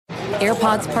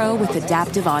AirPods Pro with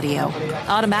adaptive audio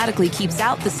automatically keeps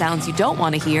out the sounds you don't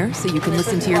want to hear so you can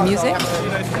listen to your music,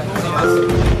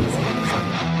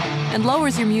 and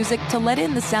lowers your music to let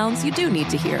in the sounds you do need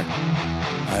to hear.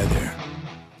 Hi there.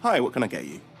 Hi, what can I get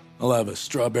you? I'll have a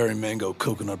strawberry mango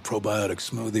coconut probiotic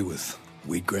smoothie with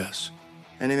wheatgrass.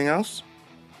 Anything else?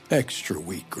 Extra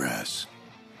wheatgrass.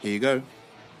 Here you go.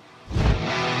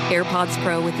 AirPods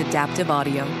Pro with adaptive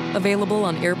audio. Available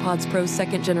on AirPods Pro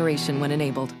 2nd generation when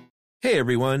enabled. Hey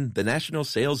everyone, the national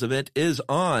sales event is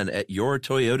on at your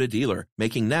Toyota dealer,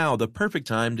 making now the perfect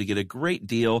time to get a great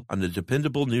deal on a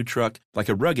dependable new truck like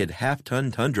a rugged half-ton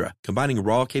Tundra, combining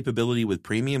raw capability with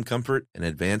premium comfort and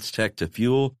advanced tech to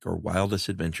fuel your wildest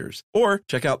adventures. Or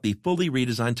check out the fully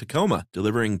redesigned Tacoma,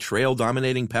 delivering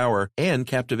trail-dominating power and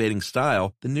captivating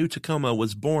style. The new Tacoma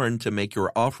was born to make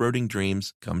your off-roading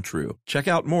dreams come true. Check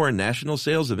out more national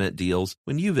sales event deals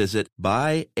when you visit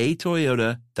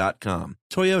buyatoyota.com.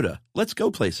 Toyota, let's go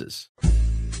places.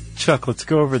 Chuck, let's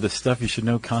go over the stuff you should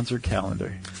know concert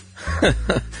calendar.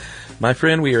 My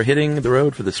friend, we are hitting the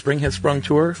road for the Spring Has Sprung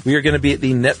tour. We are going to be at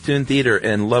the Neptune Theater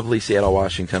in lovely Seattle,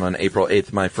 Washington on April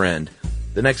 8th, my friend.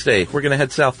 The next day, we're going to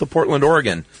head south to Portland,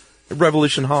 Oregon, at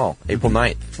Revolution Hall, April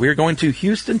 9th. We are going to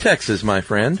Houston, Texas, my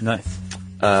friend. Nice.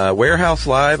 Warehouse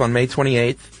Live on May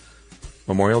 28th,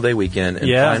 Memorial Day weekend. And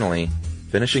finally,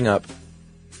 finishing up,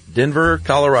 Denver,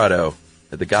 Colorado,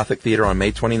 at the Gothic Theater on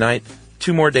May 29th.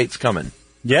 2 more dates coming.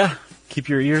 Yeah, keep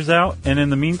your ears out. And in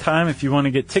the meantime, if you want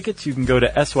to get tickets, you can go to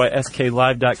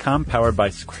sysklive.com, powered by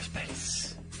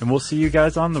Squarespace. And we'll see you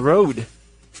guys on the road.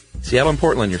 Seattle and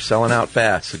Portland, you're selling out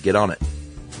fast, so get on it.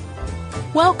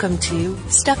 Welcome to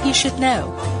Stuff You Should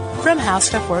Know from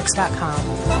HowStuffWorks.com.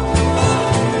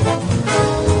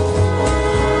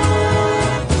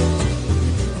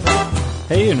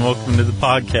 Hey, and welcome to the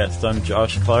podcast. I'm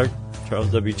Josh Clark.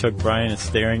 Charles W. Chuck Bryan is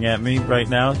staring at me right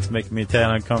now. It's making me a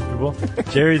tad uncomfortable.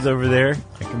 Jerry's over there.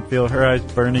 I can feel her eyes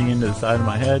burning into the side of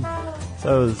my head.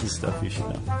 So this is stuff you should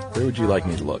know. Where would you like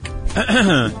me to look? In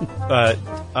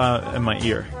my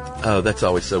ear. Oh, that's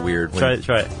always so weird. Try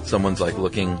it. Someone's like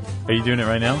looking. Are you doing it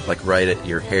right now? Like right at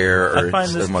your hair or I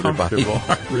find this some other body comfortable.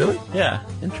 part. Really? Yeah.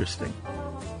 Interesting.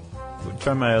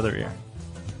 Try my other ear.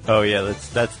 Oh yeah,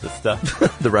 that's the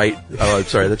stuff. The right. Oh, I'm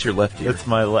sorry. That's your left ear. That's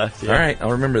my left ear. All right,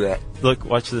 I'll remember that. Look,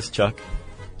 watch this, Chuck.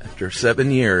 After 7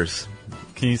 years.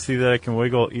 Can you see that I can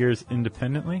wiggle ears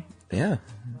independently? Yeah.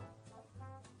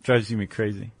 Drives me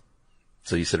crazy.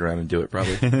 So you sit around and do it,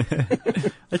 probably.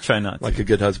 I try not to. Like a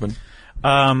good husband.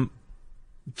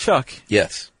 Chuck.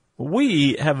 Yes.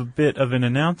 We have a bit of an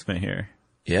announcement here.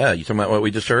 Yeah, you talking about what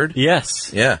we just heard?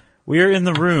 Yes. Yeah. We are in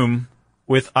the room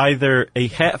with either a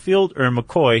Hatfield or a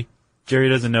McCoy. Jerry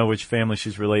doesn't know which family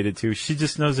she's related to. She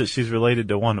just knows that she's related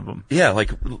to one of them. Yeah,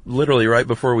 like literally right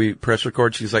before we press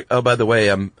record, she's like, oh, by the way,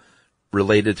 I'm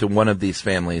related to one of these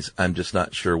families. I'm just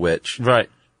not sure which. Right.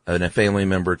 And a family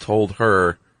member told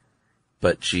her,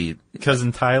 but she...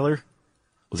 Cousin Tyler?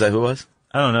 Was that who it was?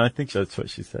 I don't know. I think that's what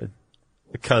she said.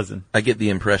 A cousin. I get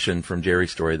the impression from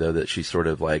Jerry's story, though, that she's sort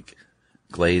of like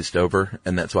glazed over,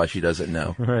 and that's why she doesn't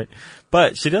know. Right.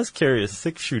 But she does carry a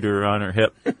 6-shooter on her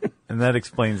hip, and that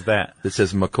explains that. It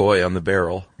says McCoy on the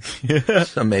barrel. Yeah.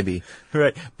 So maybe.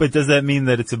 Right. But does that mean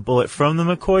that it's a bullet from the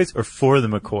McCoys or for the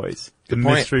McCoys? The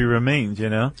mystery remains, you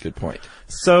know? Good point.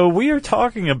 So we are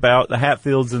talking about the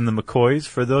Hatfields and the McCoys.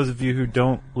 For those of you who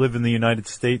don't live in the United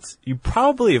States, you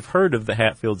probably have heard of the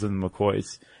Hatfields and the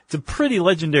McCoys. It's a pretty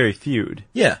legendary feud.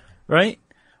 Yeah. Right?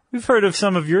 We've heard of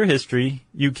some of your history,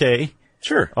 UK.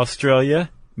 Sure. Australia.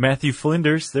 Matthew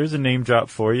Flinders, there's a name drop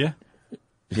for you.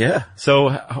 Yeah. So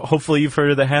hopefully you've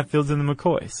heard of the Hatfields and the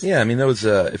McCoys. Yeah, I mean, there was,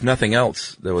 if nothing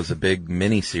else, there was a big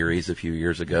mini-series a few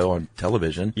years ago on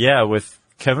television. Yeah, with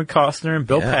Kevin Costner and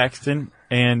Bill Paxton.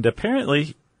 And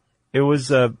apparently it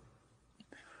was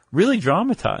really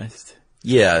dramatized.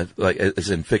 Yeah, like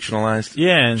as in fictionalized?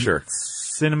 Yeah, and sure.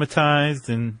 Cinematized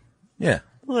and a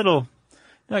little,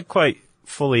 not quite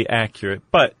fully accurate,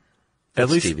 but at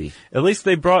least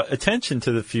they brought attention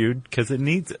to the feud because it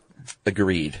needs it.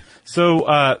 Agreed.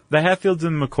 So the Hatfields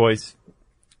and McCoys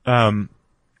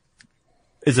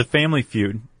is a family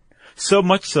feud, so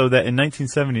much so that in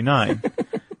 1979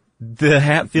 the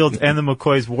Hatfields and the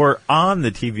McCoys were on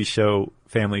the TV show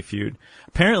Family Feud,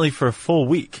 apparently for a full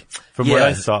week, from what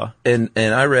I saw. And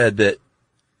I read that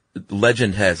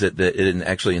legend has it that it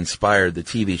actually inspired the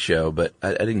TV show, but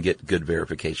I didn't get good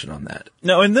verification on that.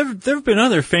 No, and there have been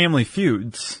other family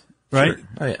feuds, right? Sure.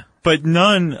 Oh, yeah. But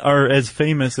none are as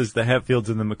famous as the Hatfields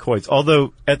and the McCoys.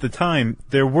 Although, at the time,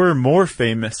 there were more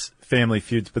famous family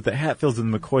feuds, but the Hatfields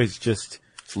and the McCoys just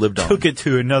lived on. Took it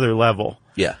to another level.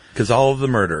 Yeah, because all of the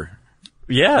murder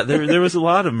Yeah, there was a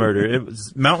lot of murder. It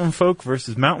was mountain folk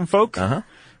versus mountain folk. Uh-huh.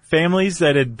 Families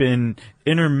that had been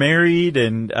intermarried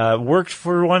and worked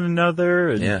for one another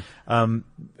and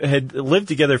had lived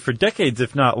together for decades,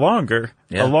 if not longer,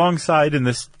 alongside in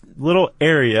this little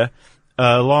area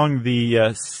along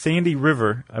the Sandy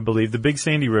River, I believe, the Big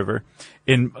Sandy River,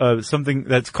 in something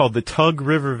that's called the Tug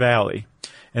River Valley.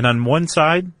 And on one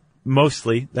side,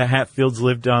 mostly, the Hatfields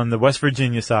lived on the West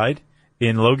Virginia side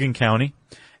in Logan County.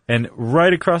 And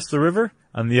right across the river,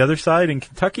 on the other side in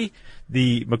Kentucky,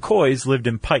 the McCoys lived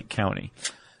in Pike County.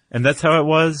 And that's how it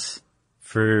was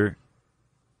for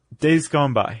days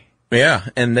gone by. Yeah,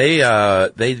 and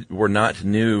they were not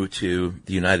new to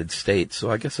the United States,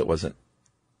 so I guess it wasn't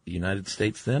the United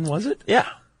States then, was it? Yeah.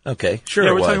 Okay, sure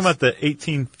Yeah, it we're was. talking about the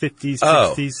 1850s,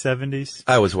 60s, 70s.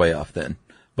 I was way off then.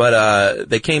 But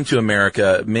they came to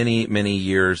America many, many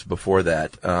years before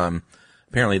that.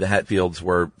 Apparently the Hatfields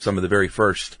were some of the very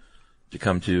first to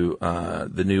come to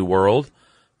the New World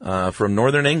from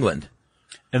northern England.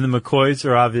 And the McCoys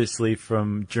are obviously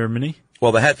from Germany.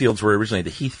 Well, the Hatfields were originally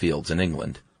the Heathfields in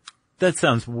England. That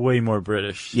sounds way more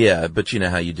British. Yeah, but you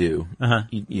know how you do. Uh-huh.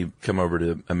 You come over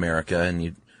to America and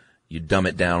you dumb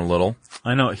it down a little.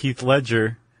 I know Heath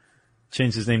Ledger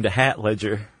changed his name to Hat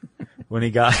Ledger when he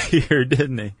got here,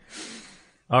 didn't he?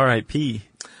 R.I.P.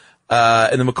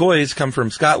 And the McCoys come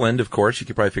from Scotland, of course. You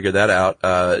could probably figure that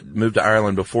out. Moved to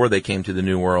Ireland before they came to the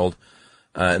New World.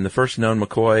 And the first known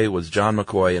McCoy was John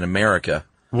McCoy in America.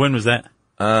 When was that?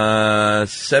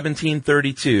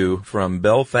 1732 from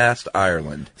Belfast,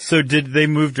 Ireland. So did they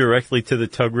move directly to the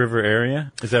Tug River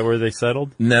area? Is that where they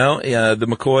settled? No, the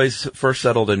McCoys first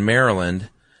settled in Maryland,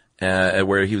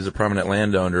 where he was a prominent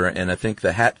landowner, and I think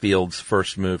the Hatfields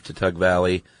first moved to Tug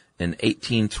Valley in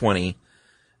 1820,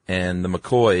 and the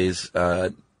McCoys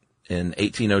in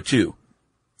 1802.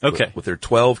 Okay. With their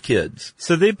 12 kids.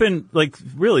 So they've been, like,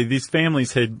 really, these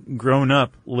families had grown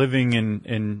up living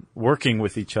and working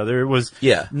with each other. It was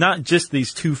not just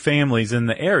these two families in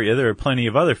the area. There were plenty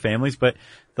of other families, but,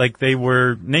 like, they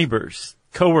were neighbors,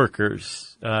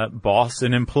 coworkers, boss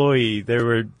and employee.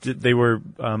 They were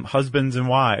husbands and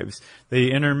wives. They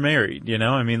intermarried, you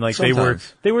know? I mean, like,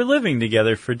 Sometimes. they were living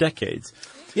together for decades.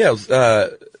 Yeah, it was, I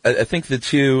think the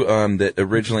two that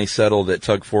originally settled at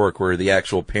Tug Fork were the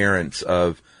actual parents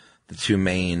of the two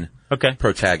main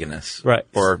protagonists. Right.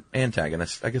 Or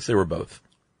antagonists. I guess they were both.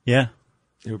 Yeah.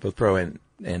 They were both pro and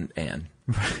Anne.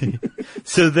 Right.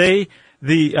 So the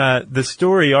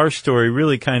story, our story,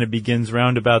 really kind of begins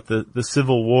round about the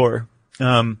Civil War.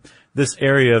 This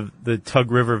area of the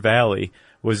Tug River Valley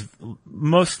was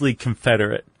mostly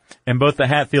Confederate. And both the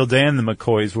Hatfields and the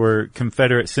McCoys were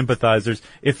Confederate sympathizers,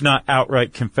 if not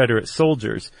outright Confederate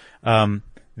soldiers.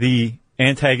 The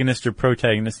antagonist or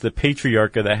protagonist, the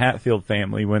patriarch of the Hatfield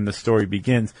family, when the story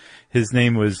begins, his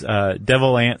name was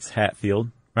Devil Anse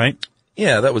Hatfield, right?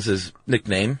 Yeah, that was his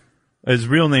nickname. His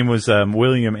real name was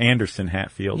William Anderson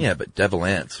Hatfield. Yeah, but Devil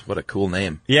Anse, what a cool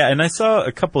name. Yeah, and I saw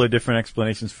a couple of different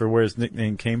explanations for where his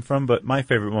nickname came from, but my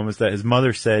favorite one was that his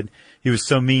mother said he was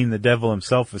so mean the devil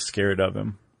himself was scared of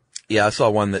him. Yeah, I saw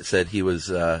one that said he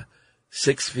was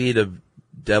 6 feet of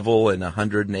devil and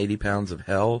 180 pounds of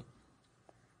hell.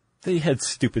 They had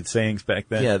stupid sayings back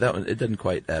then. Yeah, that one, it didn't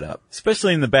quite add up.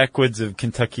 Especially in the backwoods of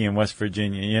Kentucky and West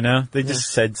Virginia, you know? They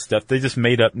just said stuff. They just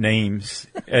made up names,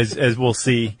 as we'll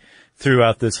see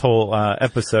throughout this whole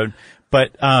episode.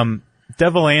 But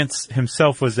Devil Anse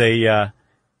himself was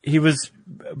he was,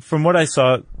 from what I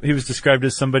saw, he was described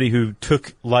as somebody who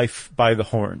took life by the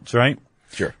horns, right?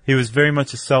 Sure. He was very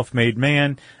much a self-made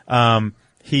man.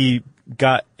 He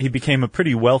became a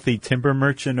pretty wealthy timber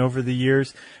merchant over the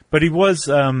years, but he was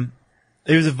a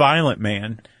violent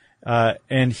man,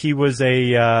 and he was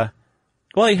he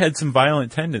had some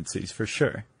violent tendencies for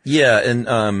sure. Yeah,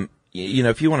 and you know,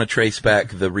 if you want to trace back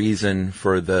the reason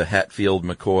for the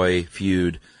Hatfield-McCoy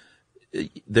feud,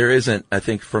 there isn't, I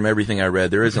think from everything I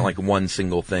read, there isn't like one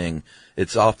single thing.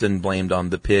 It's often blamed on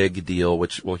the pig deal,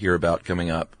 which we'll hear about coming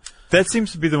up. That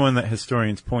seems to be the one that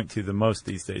historians point to the most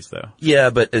these days, though. Yeah,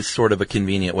 but it's sort of a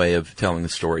convenient way of telling the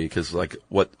story, because like,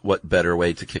 what better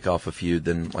way to kick off a feud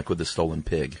than like with the stolen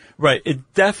pig? Right.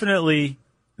 It definitely,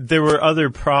 there were other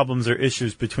problems or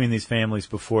issues between these families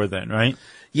before then, right?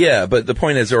 Yeah, but the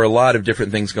point is there were a lot of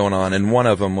different things going on, and one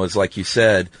of them was, like you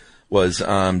said, was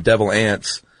Devil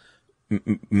Anse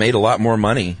made a lot more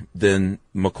money than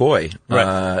McCoy,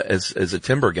 right, as a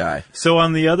timber guy. So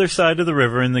on the other side of the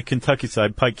river, in the Kentucky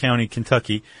side, Pike County,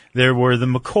 Kentucky, there were the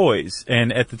McCoys.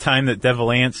 And at the time that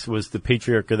Devil Anse was the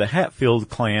patriarch of the Hatfield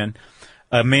clan,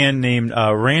 a man named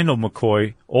Randall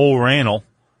McCoy, Old Randall,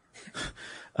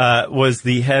 was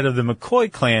the head of the McCoy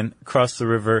clan across the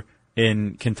river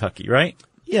in Kentucky, right?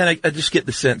 Yeah, and I just get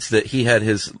the sense that he had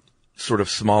his sort of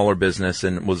smaller business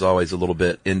and was always a little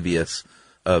bit envious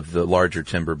of the larger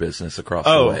timber business across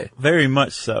the way. Oh, very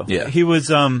much so. Yeah. He was,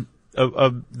 the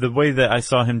way that I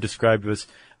saw him described was,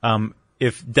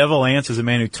 if Devil Anse was a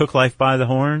man who took life by the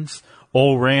horns,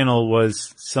 Old Randall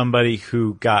was somebody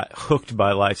who got hooked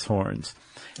by life's horns.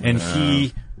 And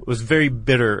he was very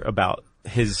bitter about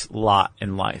his lot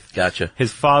in life. Gotcha.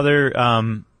 His father,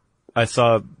 I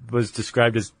saw was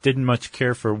described as didn't much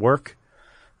care for work.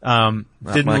 my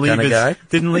kind of guy.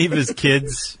 Didn't leave his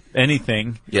kids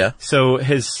anything. Yeah. So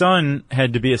his son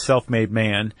had to be a self-made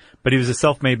man, but he was a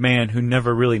self-made man who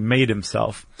never really made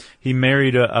himself. He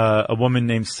married a woman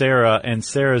named Sarah, and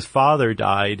Sarah's father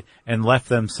died and left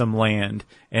them some land,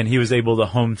 and he was able to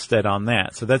homestead on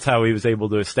that. So that's how he was able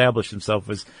to establish himself,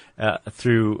 was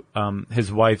through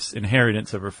his wife's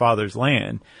inheritance of her father's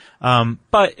land.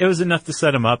 But it was enough to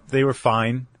set him up. They were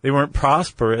fine. They weren't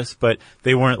prosperous, but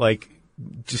they weren't like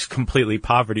just completely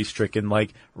poverty-stricken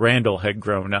like Randall had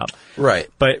grown up. Right.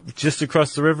 But just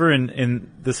across the river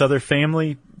in this other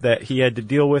family that he had to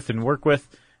deal with and work with,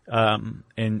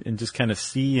 and just kind of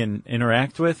see and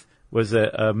interact with, was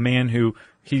a man who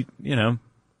he,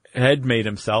 had made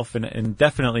himself, and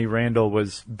definitely Randall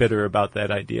was bitter about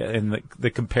that idea and the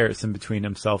comparison between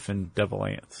himself and Devil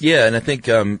Anse. Yeah, and I think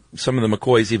some of the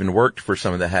McCoys even worked for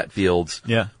some of the Hatfields.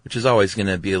 Yeah. Which is always going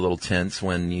to be a little tense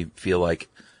when you feel like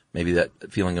maybe that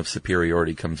feeling of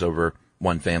superiority comes over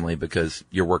one family because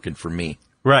you're working for me.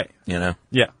 Right. Yeah.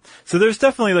 So there's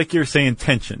definitely, like you're saying,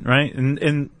 tension, right?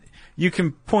 And you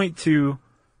can point to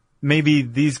maybe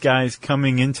these guys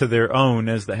coming into their own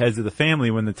as the heads of the family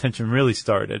when the tension really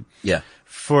started. Yeah.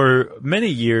 For many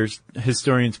years,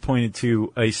 historians pointed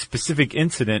to a specific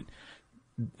incident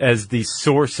as the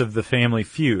source of the family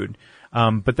feud,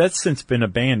 but that's since been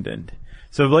abandoned.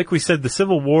 So like we said, the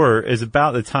Civil War is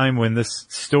about the time when this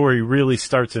story really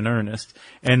starts in earnest,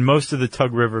 and most of the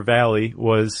Tug River Valley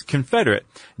was Confederate.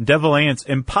 Devil Anse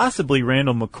and possibly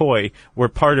Randall McCoy were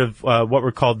part of what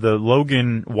were called the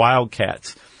Logan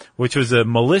Wildcats, which was a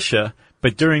militia,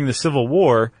 but during the Civil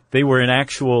War, they were an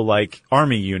actual,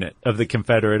 army unit of the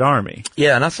Confederate Army.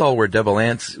 Yeah, and I saw where Devil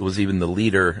Anse was even the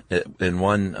leader in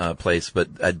one place, but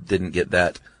I didn't get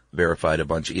that verified a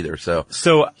bunch either. So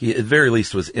he at the very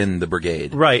least was in the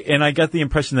brigade. Right, and I got the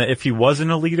impression that if he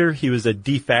wasn't a leader, he was a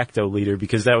de facto leader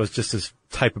because that was just his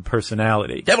type of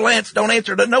personality. Devil Anse don't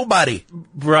answer to nobody.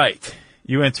 Right.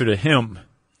 You answer to him.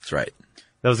 That's right.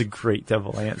 That was a great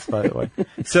Devil Anse, by the way.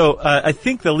 So I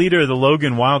think the leader of the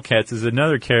Logan Wildcats is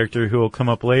another character who will come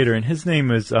up later, and his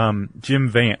name is Jim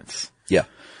Vance. Yeah.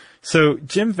 So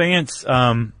Jim Vance,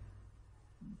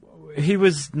 he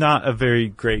was not a very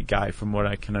great guy from what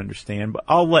I can understand, but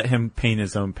I'll let him paint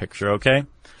his own picture, okay?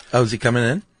 Oh, is he coming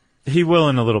in? He will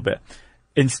in a little bit.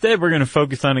 Instead, we're going to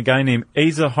focus on a guy named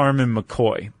Asa Harmon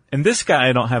McCoy. And this guy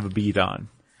I don't have a beat on.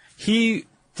 He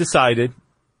decided,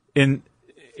 in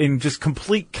just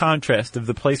complete contrast of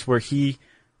the place where he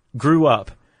grew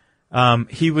up,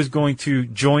 he was going to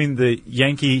join the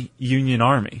Yankee Union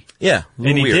Army. Yeah.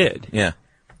 And he weird. did. Yeah.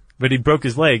 But he broke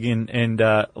his leg and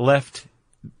left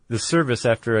the service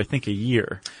after, I think, a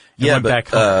year. And Yeah, went back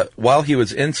home. while he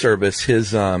was in service,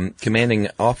 his commanding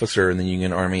officer in the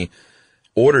Union Army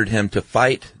ordered him to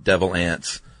fight Devil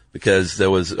Anse because there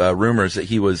was rumors that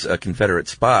he was a Confederate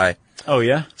spy. Oh,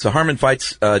 yeah? So Harmon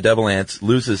fights Devil Anse,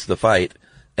 loses the fight,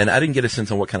 and I didn't get a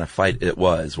sense on what kind of fight it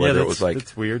was, whether it was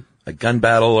that's weird. a gun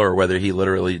battle or whether he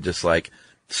literally just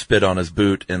spit on his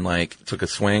boot and took a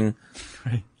swing.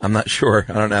 Right. I'm not sure.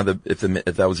 I don't know if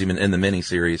that was even in the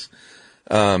miniseries.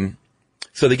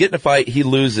 So they get in a fight, he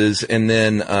loses, and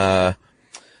then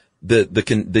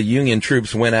the Union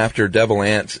troops went after Devil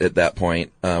Anse at that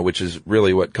point, which is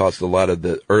really what caused a lot of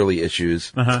the early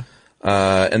issues. Uh-huh.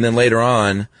 And then later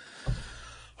on,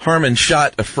 Harmon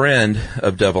shot a friend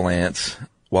of Devil Anse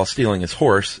while stealing his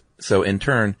horse. So in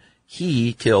turn,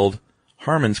 he killed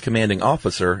Harmon's commanding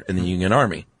officer in the Union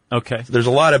Army. Okay. So there's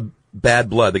a lot of bad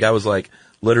blood. The guy was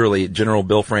literally, General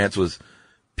Bill France was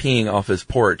peeing off his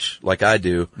porch like I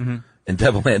do, and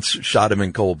Devil Anse shot him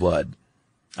in cold blood.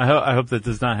 I hope that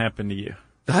does not happen to you.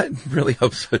 I really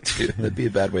hope so too. That'd be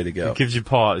a bad way to go. It gives you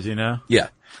pause, Yeah.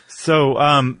 So,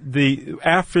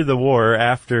 after the war,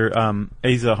 after,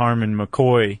 Asa Harmon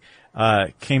McCoy,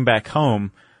 came back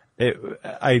home,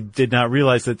 I did not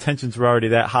realize that tensions were already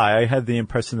that high. I had the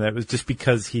impression that it was just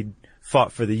because he'd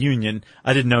fought for the Union.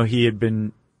 I didn't know he had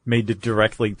been made to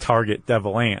directly target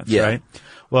Devil Anse, right?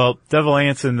 Well, Devil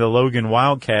Anse and the Logan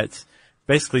Wildcats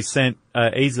basically sent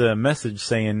Asa a message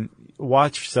saying,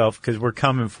 watch yourself because we're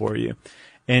coming for you.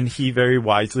 and he very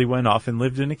wisely went off and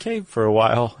lived in a cave for a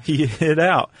while. He hid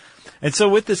out. And so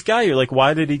with this guy, you're like,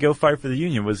 why did he go fight for the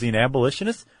Union? Was he an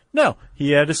abolitionist? No,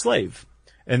 he had a slave.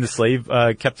 And the slave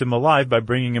kept him alive by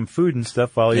bringing him food and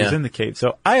stuff while he was in the cave.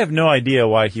 So I have no idea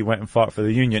why he went and fought for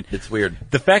the Union. It's weird.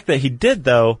 The fact that he did,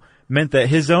 though, meant that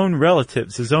his own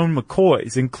relatives, his own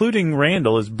McCoys, including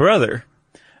Randall, his brother,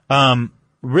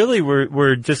 really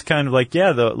were just kind of like,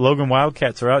 yeah, the Logan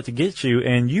Wildcats are out to get you,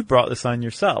 and you brought this on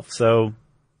yourself. So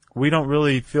we don't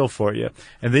really feel for you.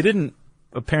 And they didn't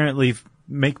apparently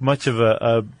make much of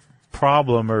a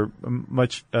problem or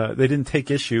much, they didn't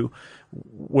take issue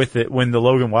with it when the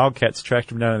Logan Wildcats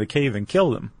tracked him down to the cave and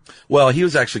killed him. Well, he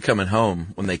was actually coming home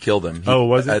when they killed him.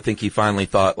 Was it? I think he finally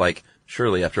thought, like,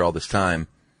 surely after all this time,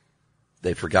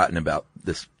 they've forgotten about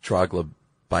this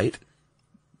troglodyte.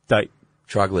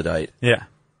 Troglodyte. Yeah.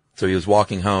 So he was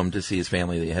walking home to see his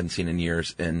family that he hadn't seen in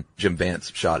years, and Jim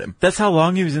Vance shot him. That's how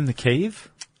long he was in the cave?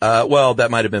 Well,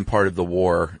 that might have been part of the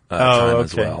war time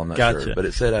as well. I'm not Gotcha. sure. But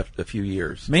it said after a few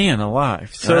years. Man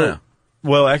alive. So,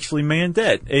 well, actually, man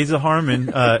dead. Asa Harmon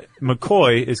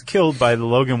McCoy is killed by the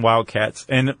Logan Wildcats.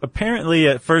 And apparently,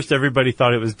 at first, everybody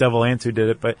thought it was Devil Anse who did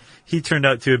it, but he turned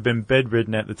out to have been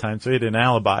bedridden at the time, so he had an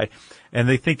alibi. And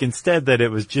they think instead that it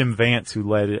was Jim Vance who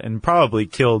led it and probably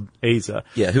killed Asa.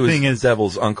 Yeah, who is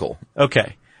Devil's uncle.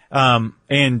 Okay.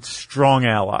 And strong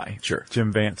ally. Sure.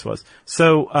 Jim Vance was.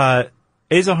 So,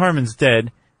 Asa Harmon's dead.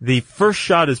 The first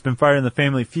shot has been fired in the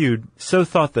Family Feud. So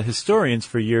thought the historians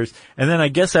for years. And then I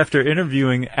guess after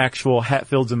interviewing actual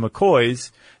Hatfields and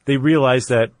McCoys, they realized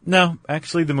that, no,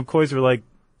 actually the McCoys were like,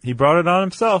 he brought it on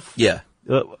himself. Yeah.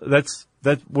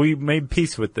 We made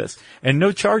peace with this. And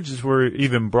no charges were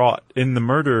even brought in the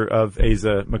murder of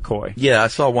Asa McCoy. Yeah, I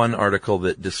saw one article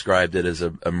that described it as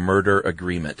a murder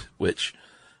agreement, which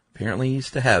apparently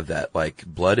used to have that, like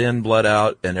blood in, blood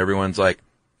out, and everyone's like,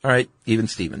 all right, even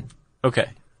Steven. Okay.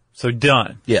 So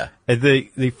done. Yeah.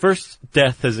 The first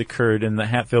death has occurred in the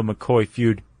Hatfield-McCoy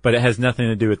feud, but it has nothing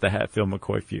to do with the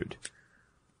Hatfield-McCoy feud.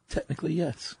 Technically,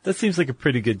 yes. That seems like a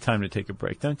pretty good time to take a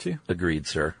break, don't you? Agreed,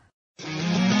 sir.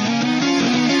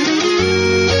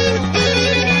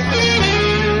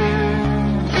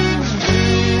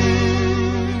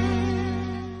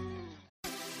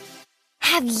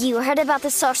 Have you heard about the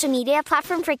social media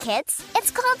platform for kids? It's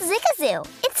called Zigazoo.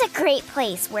 It's a great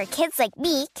place where kids like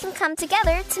me can come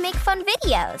together to make fun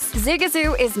videos.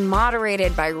 Zigazoo is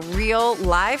moderated by real,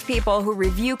 live people who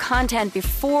review content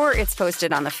before it's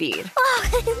posted on the feed.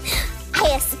 Oh,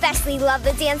 I especially love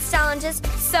the dance challenges.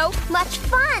 So much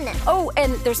fun. Oh,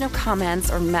 and there's no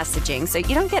comments or messaging, so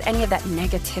you don't get any of that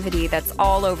negativity that's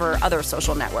all over other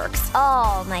social networks.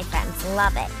 Oh, my friends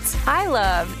love it. I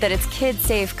love that it's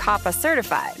kid-safe COPPA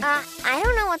certified. I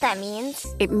don't know what that means.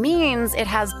 It means it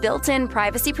has built-in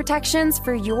privacy protections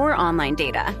for your online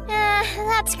data.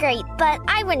 That's great, but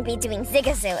I wouldn't be doing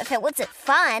Zigazoo if it wasn't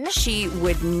fun. She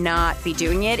would not be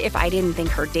doing it if I didn't think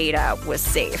her data was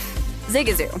safe.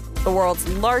 Zigazoo, the world's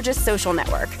largest social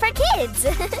network. For kids.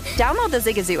 Download the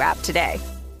Zigazoo app today.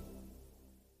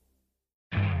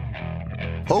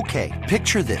 Okay,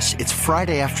 picture this. It's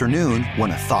Friday afternoon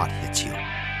when a thought hits you.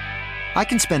 I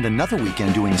can spend another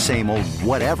weekend doing the same old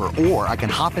whatever, or I can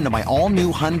hop into my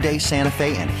all-new Hyundai Santa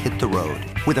Fe and hit the road.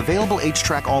 With available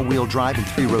H-Track all-wheel drive and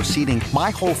 3-row seating,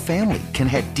 my whole family can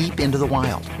head deep into the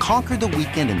wild. Conquer the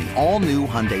weekend in the all-new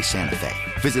Hyundai Santa Fe.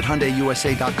 Visit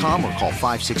HyundaiUSA.com or call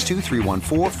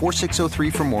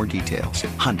 562-314-4603 for more details.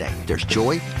 Hyundai, there's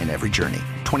joy in every journey.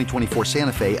 2024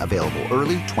 Santa Fe, available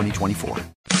early 2024.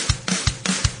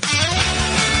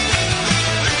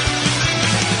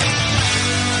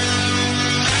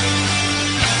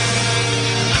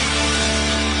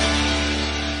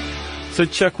 So,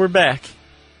 Chuck, we're back.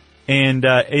 And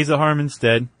Asa Harmon's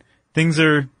dead. Things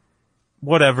are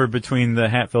whatever between the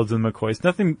Hatfields and the McCoys.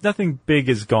 Nothing big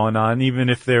has gone on, even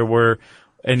if there were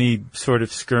any sort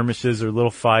of skirmishes or little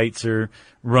fights or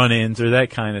run-ins or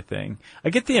that kind of thing. I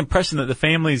get the impression that the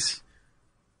families,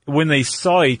 when they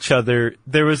saw each other,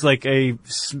 there was like a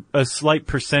slight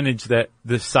percentage that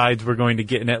the sides were going to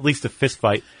get in at least a fist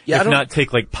fight, if not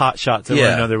take like pot shots at one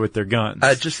another with their guns.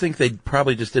 I just think they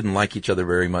probably just didn't like each other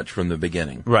very much from the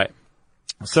beginning. Right.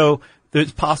 So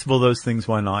it's possible those things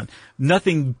went on.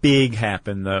 Nothing big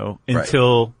happened, though,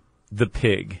 until the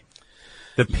pig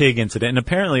incident. And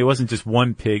apparently it wasn't just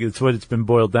one pig. It's what it's been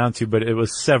boiled down to, but it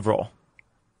was several.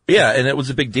 Yeah, and it was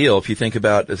a big deal. If you think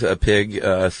about a pig,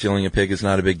 stealing a pig is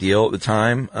not a big deal at the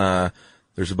time.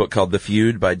 There's a book called The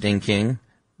Feud by Dean King.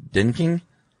 Dean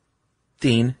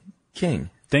King.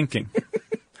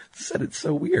 Said it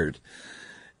so weird.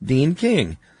 Dean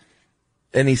King.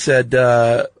 And he said,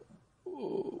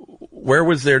 where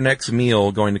was their next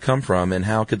meal going to come from, and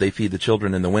how could they feed the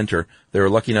children in the winter? They were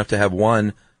lucky enough to have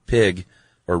one pig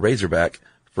or razorback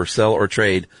for sell or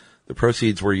trade. The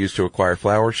proceeds were used to acquire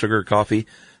flour, sugar, coffee,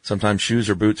 sometimes shoes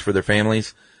or boots for their families.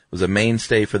 It was a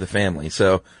mainstay for the family.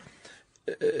 So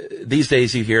these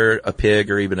days you hear a pig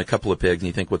or even a couple of pigs and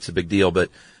you think, what's the big deal? But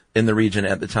in the region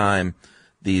at the time,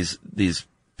 these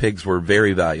pigs were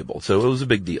very valuable. So it was a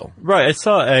big deal. Right. I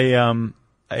saw and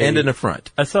an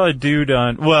affront. I saw a dude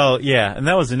and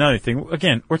that was another thing.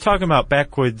 Again, we're talking about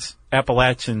backwoods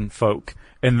Appalachian folk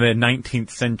in the 19th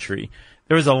century.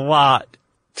 There was a lot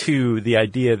to the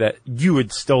idea that you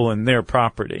had stolen their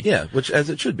property. Yeah, which as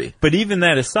it should be. But even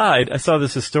that aside, I saw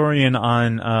this historian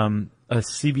on a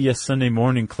CBS Sunday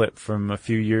Morning clip from a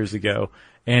few years ago,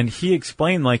 and he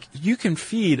explained, like, you can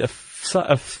feed a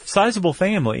sizable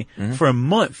family for a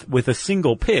month with a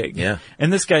single pig. Yeah.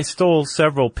 And this guy stole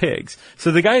several pigs.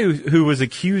 So the guy who was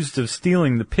accused of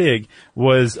stealing the pig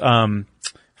was, who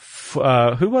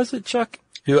was it, Chuck?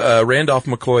 Randolph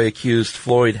McCoy accused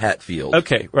Floyd Hatfield.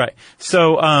 Okay, right.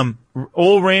 So,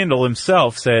 old Randall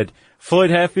himself said, Floyd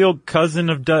Hatfield, cousin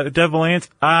of Devil Anse,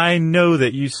 I know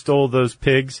that you stole those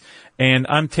pigs, and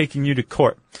I'm taking you to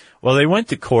court. Well, they went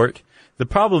to court. The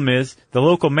problem is, the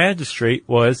local magistrate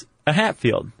was a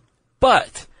Hatfield.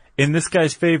 But, in this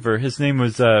guy's favor, his name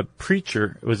was,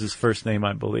 Preacher, was his first name,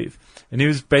 I believe. And he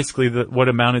was basically what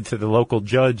amounted to the local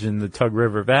judge in the Tug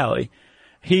River Valley.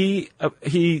 He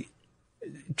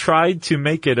tried to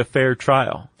make it a fair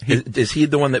trial. Is he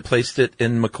the one that placed it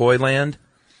in McCoy land?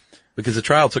 Because the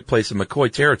trial took place in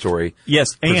McCoy territory.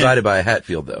 Yes. Presided by a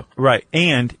Hatfield, though. Right.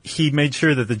 And he made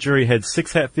sure that the jury had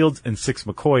 6 Hatfields and 6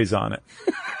 McCoys on it.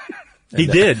 He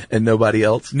did. And nobody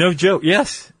else? No joke.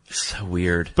 Yes. So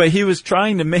weird. But he was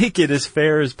trying to make it as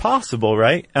fair as possible,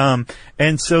 right?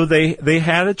 And so they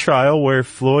had a trial where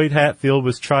Floyd Hatfield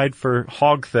was tried for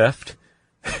hog theft.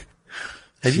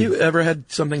 Have you ever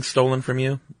had something stolen from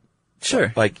you?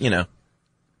 Sure. Like,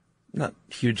 not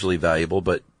hugely valuable,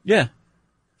 but yeah.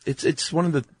 It's one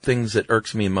of the things that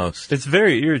irks me most. It's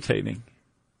very irritating.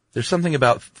 There's something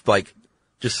about, like,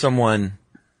 just someone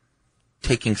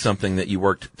taking something that you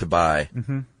worked to buy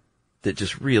that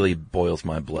just really boils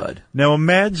my blood. Now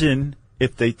imagine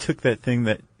if they took that thing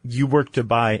that you worked to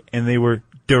buy and they were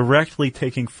directly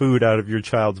taking food out of your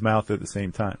child's mouth at the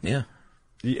same time. Yeah.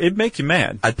 It makes you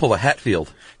mad. I'd pull a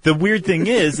Hatfield. The weird thing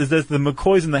is that the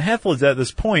McCoys and the Hatfields at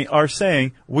this point are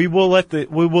saying, we will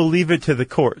leave it to the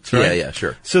courts, right? Yeah,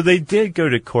 sure. So they did go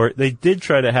to court. They did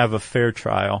try to have a fair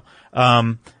trial.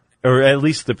 Or at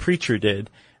least the preacher did.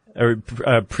 Or,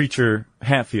 Preacher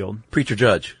Hatfield. Preacher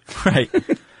judge. Right.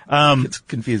 It's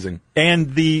confusing.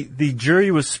 And the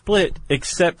jury was split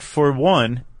except for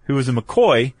one who was a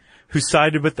McCoy who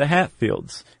sided with the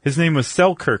Hatfields. His name was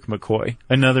Selkirk McCoy,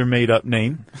 another made-up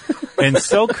name. And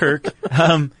Selkirk,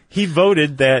 he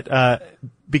voted that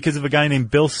because of a guy named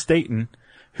Bill Staton,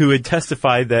 who had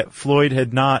testified that Floyd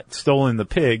had not stolen the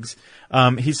pigs,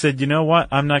 he said, you know what,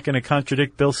 I'm not going to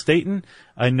contradict Bill Staton.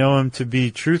 I know him to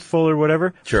be truthful or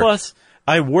whatever. Sure. Plus,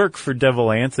 I work for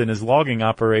Devil Anse and his logging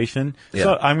operation,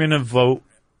 so I'm going to vote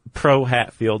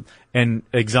pro-Hatfield and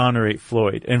exonerate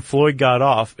Floyd. And Floyd got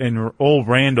off, and old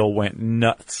Randall went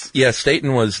nuts. Yeah,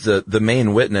 Staton was the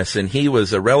main witness, and he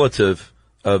was a relative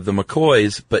of the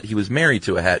McCoys, but he was married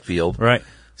to a Hatfield. Right.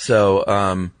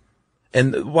 So,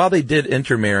 and while they did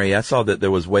intermarry, I saw that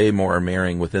there was way more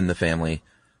marrying within the family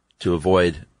to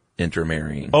avoid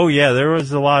intermarrying. Oh, yeah, there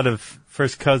was a lot of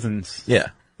first cousins. Yeah.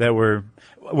 That were,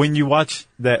 when you watch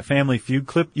that Family Feud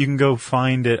clip, you can go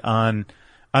find it on,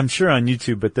 I'm sure on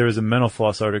YouTube, but there was a Mental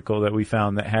Floss article that we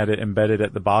found that had it embedded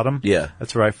at the bottom. Yeah.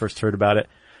 That's where I first heard about it.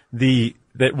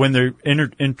 That when they're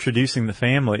introducing the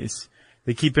families,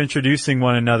 they keep introducing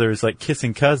one another as like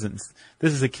kissing cousins.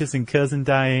 This is a kissing cousin,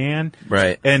 Diane.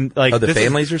 Right. And like, the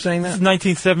families are saying that? This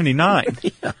is 1979.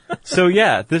 Yeah. So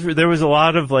yeah, there was a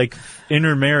lot of like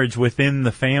intermarriage within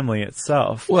the family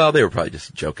itself. Well, they were probably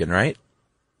just joking, right?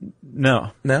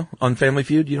 No. No? On Family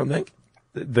Feud, you don't think?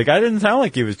 The guy didn't sound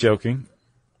like he was joking.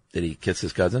 Did he kiss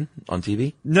his cousin on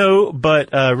TV? No, but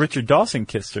Richard Dawson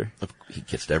kissed her. He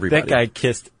kissed everybody. That guy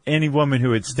kissed any woman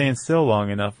who would stand still long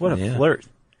enough. What a flirt.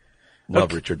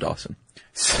 Love Richard Dawson.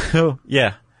 So,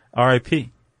 yeah,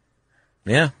 R.I.P.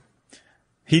 Yeah.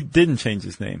 He didn't change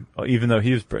his name, even though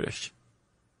he was British.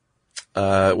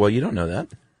 Well, you don't know that.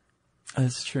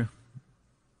 That's true.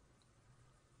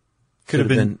 Could have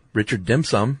been Richard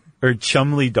Dimsum. Or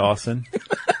Chumley Dawson.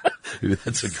 Ooh,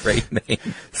 that's a great name.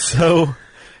 So,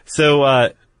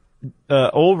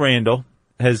 old Randall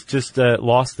has just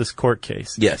lost this court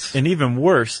case. Yes. And even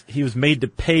worse, he was made to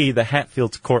pay the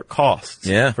Hatfields' court costs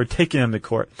for taking him to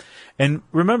court. And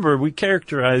remember, we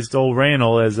characterized old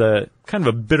Randall as a kind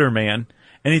of a bitter man.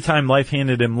 Anytime life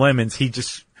handed him lemons, he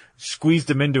just squeezed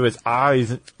them into his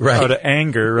eyes out of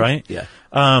anger, right? Yeah.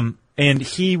 And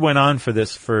he went on for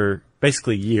this for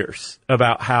basically years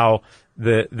about how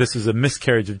this was a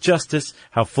miscarriage of justice,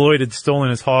 how Floyd had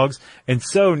stolen his hogs. And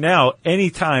so now,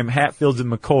 anytime Hatfields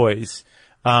and McCoys,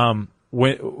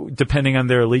 depending on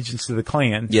their allegiance to the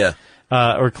Klan,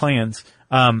 or clans,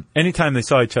 anytime they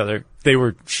saw each other, they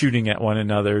were shooting at one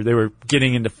another. They were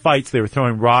getting into fights. They were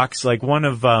throwing rocks. Like one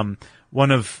of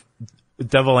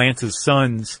Devil Ance's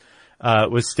sons,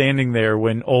 was standing there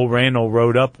when old Randall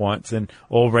rode up once, and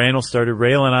old Randall started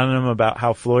railing on him about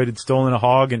how Floyd had stolen a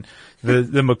hog, and the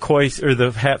McCoy, or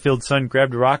the Hatfield son,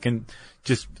 grabbed a rock and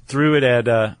just threw it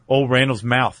at, old Randall's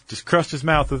mouth. Just crushed his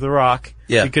mouth with a rock.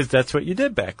 Yeah. Because that's what you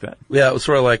did back then. Yeah, it was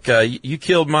sort of like, you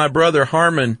killed my brother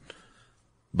Harmon,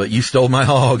 but you stole my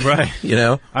hog. Right. You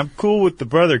know? I'm cool with the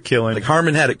brother killing. Like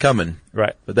Harmon had it coming.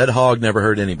 Right. But that hog never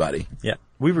hurt anybody. Yeah.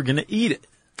 We were gonna eat it.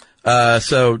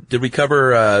 So did we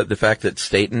cover, the fact that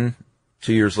Staten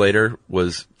 2 years later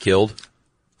was killed?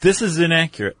 This is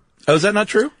inaccurate. Oh, is that not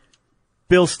true?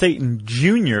 Bill Staten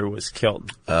Jr. was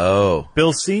killed. Oh.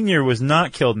 Bill Sr. was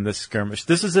not killed in this skirmish.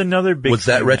 This is another big Was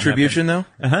that thing retribution, though?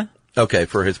 Uh-huh. Okay,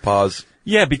 for his pause.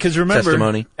 Yeah, because remember,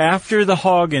 testimony. After the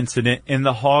hog incident and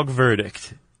the hog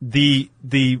verdict, the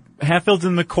Hatfields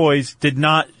and McCoys did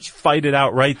not fight it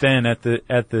out right then at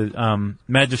the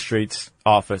magistrate's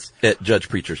office. At Judge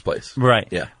Preacher's place. Right.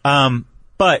 Yeah.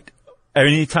 But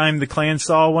anytime the Klan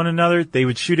saw one another, they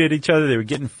would shoot at each other, they would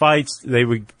get in fights, they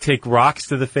would take rocks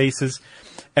to the faces,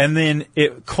 and then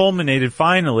it culminated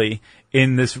finally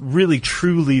in this really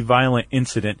truly violent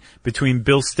incident between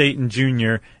Bill Staten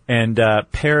Jr. and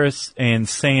Paris and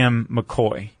Sam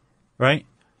McCoy. Right?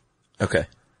 Okay.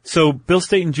 So Bill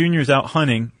Staten Jr. is out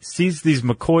hunting, sees these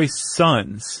McCoy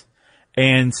sons,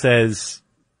 and says,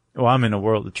 well, I'm in a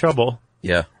world of trouble.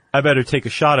 Yeah. I better take a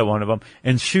shot at one of them,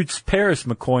 and shoots Paris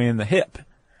McCoy in the hip.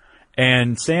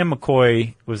 And Sam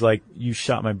McCoy was like, you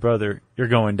shot my brother, you're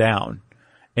going down.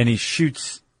 And he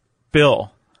shoots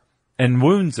Bill and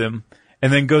wounds him,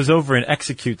 and then goes over and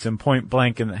executes him point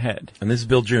blank in the head. And this is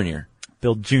Bill Jr.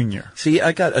 Bill Jr. See,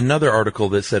 I got another article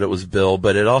that said it was Bill,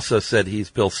 but it also said he's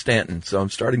Bill Stanton, so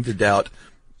I'm starting to doubt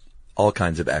all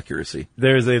kinds of accuracy.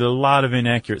 There's a lot of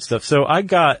inaccurate stuff. So I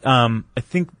got, I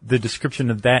think the description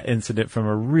of that incident from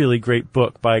a really great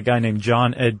book by a guy named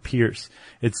John Ed Pierce.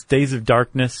 It's Days of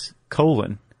Darkness,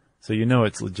 so you know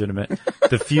it's legitimate.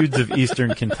 The Feuds of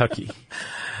Eastern Kentucky.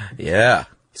 Yeah.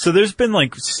 So there's been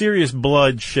like serious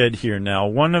blood shed here now.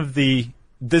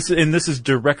 This is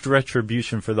direct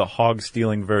retribution for the hog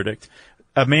stealing verdict.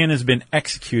 A man has been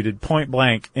executed point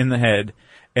blank in the head,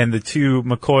 and the two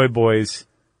McCoy boys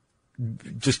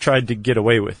just tried to get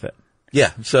away with it.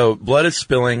 Yeah, so blood is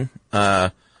spilling.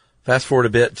 Fast forward a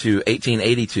bit to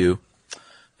 1882,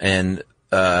 and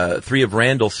 3 of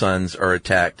Randall's sons are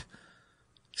attacked,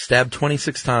 stabbed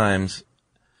 26 times,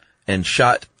 and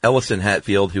shot Ellison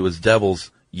Hatfield, who was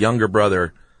Devil's younger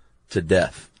brother, to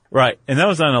death. Right, and that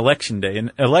was on election day,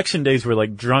 and election days were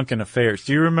like drunken affairs.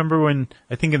 Do you remember when,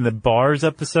 I think in the bars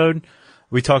episode,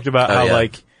 we talked about how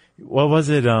like, what was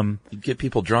it, you'd get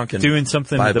people drunk and doing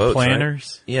something to the boats,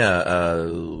 planters? Right? Yeah,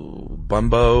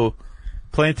 bumbo.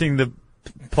 Plying the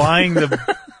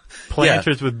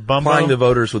planters with bumbo? Plying the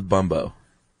voters with bumbo.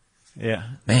 Yeah.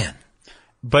 Man.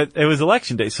 But it was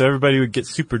election day, so everybody would get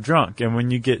super drunk, and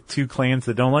when you get two clans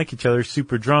that don't like each other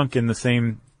super drunk in the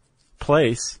same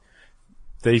place,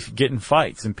 they get in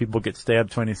fights, and people get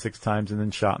stabbed 26 times and then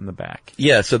shot in the back.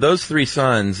 Yeah, so those 3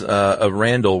 sons of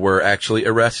Randall were actually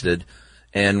arrested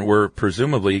and were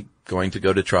presumably going to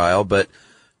go to trial, but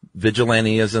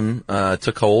vigilantism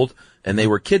took hold, and they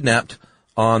were kidnapped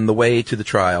on the way to the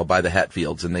trial by the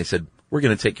Hatfields, and they said, we're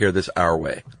going to take care of this our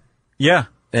way. Yeah.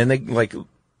 And they, like,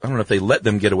 I don't know if they let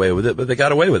them get away with it, but they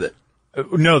got away with it.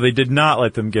 No, they did not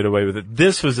let them get away with it.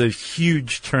 This was a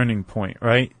huge turning point,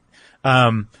 right?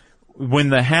 When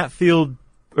the Hatfield,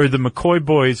 or the McCoy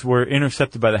boys were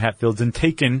intercepted by the Hatfields and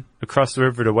taken across the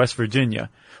river to West Virginia,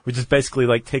 which is basically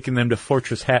like taking them to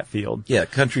Fortress Hatfield. Yeah,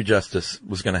 country justice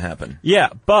was going to happen. Yeah,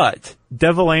 but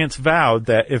Devil Anse vowed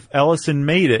that if Ellison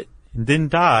made it and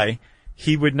didn't die,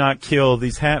 he would not kill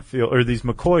these Hatfield, or these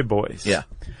McCoy boys. Yeah.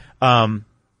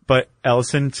 But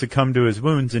Ellison succumbed to his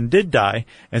wounds and did die,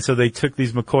 and so they took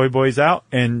these McCoy boys out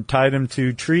and tied them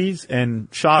to trees and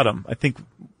shot them, I think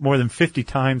more than 50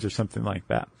 times or something like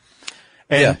that.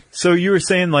 And so you were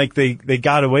saying like they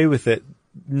got away with it.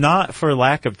 not for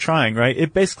lack of trying, right?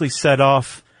 It basically set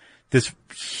off this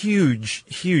huge,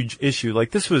 huge issue.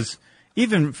 Like, this was,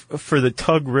 even for the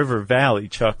Tug River Valley,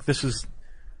 Chuck, this was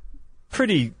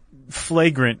pretty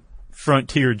flagrant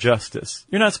frontier justice.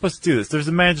 You're not supposed to do this. There's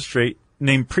a magistrate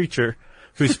named Preacher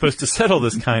who's supposed to settle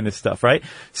this kind of stuff, right?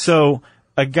 So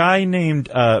a guy named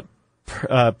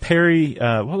Perry,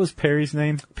 what was Perry's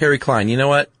name? Perry Klein. You know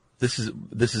what? This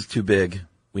is too big.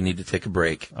 We need to take a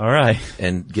break. All right.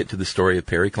 And get to the story of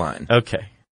Perry Klein. Okay.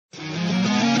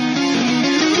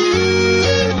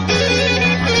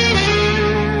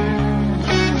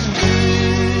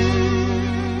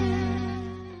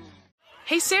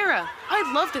 Hey Sarah,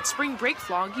 I loved that spring break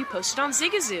vlog you posted on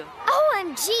Zigazoo.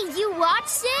 OMG, you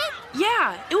watched it?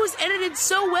 Yeah, it was edited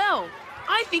so well.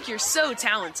 I think you're so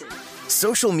talented.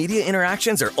 Social media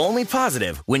interactions are only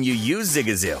positive when you use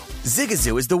Zigazoo.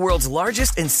 Zigazoo is the world's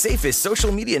largest and safest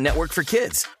social media network for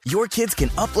kids. Your kids can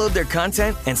upload their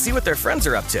content and see what their friends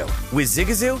are up to. With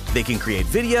Zigazoo, they can create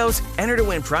videos, enter to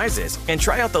win prizes, and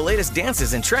try out the latest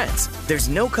dances and trends. There's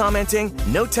no commenting,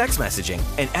 no text messaging,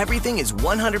 and everything is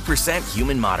 100%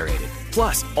 human moderated.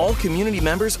 Plus, all community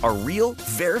members are real,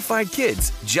 verified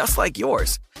kids just like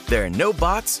yours. There are no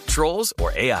bots, trolls,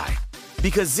 or AI.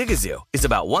 Because Zigazoo is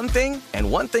about one thing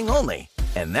and one thing only,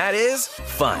 and that is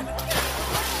fun.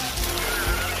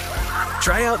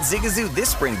 Try out Zigazoo this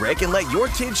spring break and let your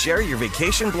kids share your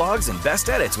vacation blogs and best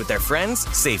edits with their friends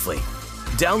safely.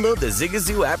 Download the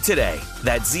Zigazoo app today.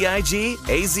 That's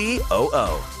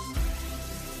Zigazoo.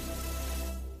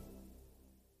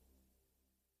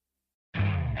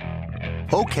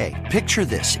 Okay, picture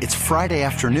this. It's Friday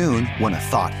afternoon when a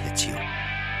thought hits you.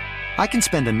 I can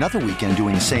spend another weekend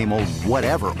doing the same old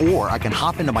whatever, or I can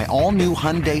hop into my all-new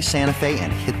Hyundai Santa Fe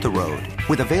and hit the road.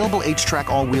 With available H-Track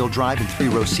all-wheel drive and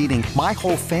 3-row seating, my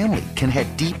whole family can head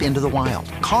deep into the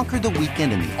wild. Conquer the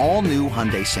weekend in the all-new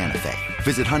Hyundai Santa Fe.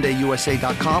 Visit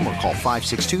HyundaiUSA.com or call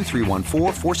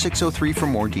 562-314-4603 for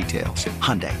more details.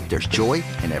 Hyundai, there's joy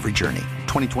in every journey.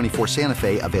 2024 Santa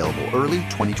Fe, available early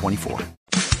 2024.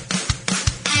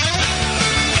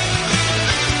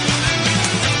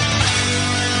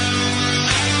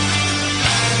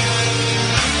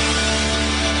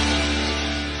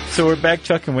 So we're back,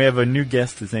 Chuck, and we have a new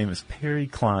guest. His name is Perry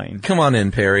Klein. Come on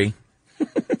in, Perry.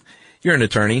 You're an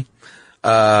attorney.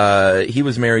 He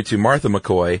was married to Martha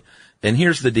McCoy, and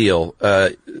here's the deal.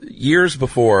 Years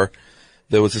before,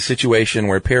 there was a situation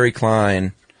where Perry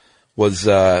Klein was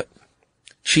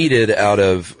cheated out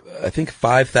of, I think,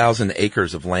 5,000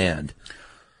 acres of land.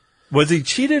 Was he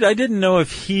cheated? I didn't know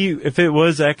if it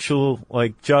was actual,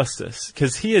 like, justice,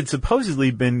 because he had supposedly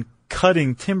been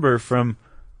cutting timber from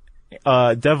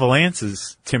Devil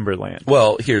Ance's timberland.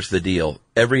 Well, here's the deal.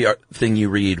 Every thing you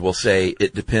read will say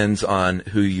it depends on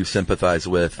who you sympathize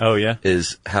with. Oh, yeah?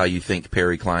 Is how you think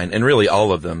Perry Klein, and really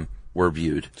all of them were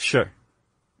viewed. Sure.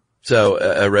 So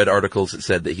I read articles that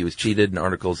said that he was cheated and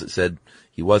articles that said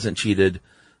he wasn't cheated.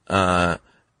 And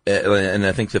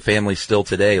I think the family still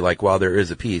today, like while there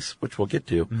is a peace, which we'll get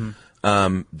to,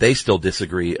 they still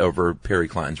disagree over Perry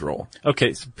Klein's role.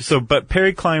 Okay, but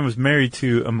Perry Klein was married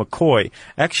to a McCoy.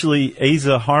 Actually,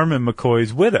 Asa Harmon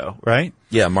McCoy's widow, right?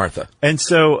 Yeah, Martha. And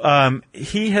so,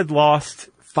 he had lost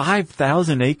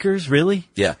 5,000 acres, really?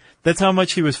 Yeah. That's how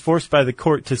much he was forced by the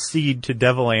court to cede to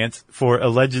Devil Anse for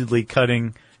allegedly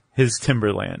cutting his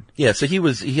timberland. Yeah, so he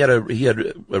had a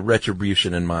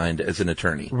retribution in mind as an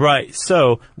attorney. Right.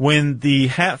 So, when the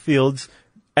Hatfields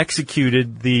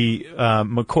executed the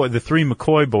three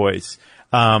McCoy boys,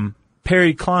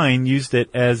 Perry Klein used it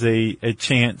as a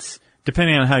chance,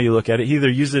 depending on how you look at it. He either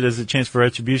used it as a chance for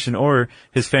retribution or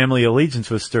his family allegiance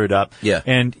was stirred up. Yeah.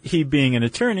 And he, being an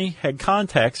attorney, had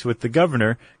contacts with the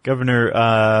Governor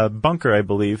Bunker, I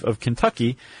believe, of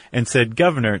Kentucky, and said,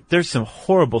 Governor, there's some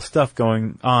horrible stuff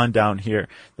going on down here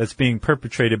that's being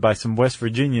perpetrated by some West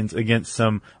Virginians against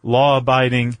some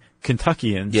law-abiding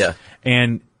Kentuckians. Yeah.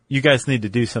 And you guys need to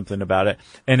do something about it.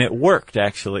 And it worked,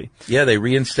 actually. Yeah, they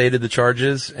reinstated the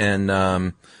charges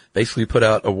and basically put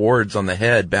out awards on the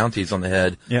head, bounties on the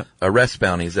head, yep. Arrest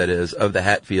bounties, that is, of the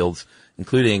Hatfields,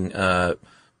 including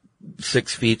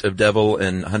 6 feet of devil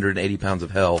and 180 pounds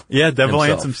of hell. Yeah, Devil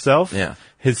Anse himself. Yeah.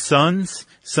 His sons,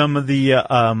 some of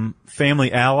the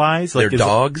family allies, like their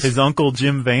dogs, his uncle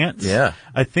Jim Vance. Yeah,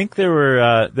 I think there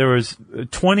was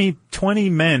 20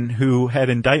 men who had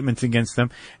indictments against them,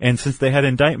 and since they had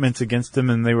indictments against them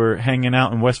and they were hanging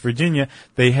out in West Virginia,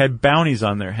 they had bounties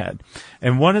on their head.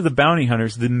 And one of the bounty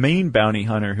hunters, the main bounty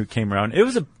hunter who came around, it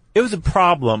was a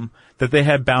problem that they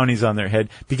had bounties on their head,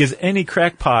 because any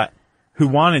crackpot who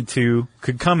wanted to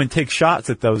could come and take shots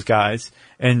at those guys,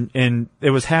 and it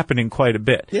was happening quite a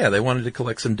bit. Yeah, they wanted to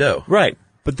collect some dough. Right.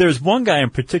 But there's one guy in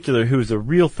particular who was a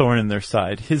real thorn in their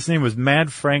side. His name was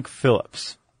Mad Frank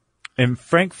Phillips. And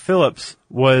Frank Phillips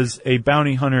was a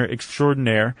bounty hunter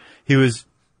extraordinaire. He was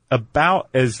about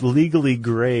as legally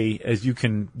gray as you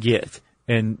can get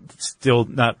and still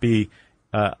not be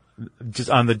just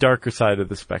on the darker side of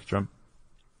the spectrum.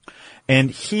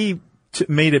 And he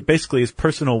made it basically his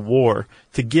personal war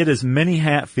to get as many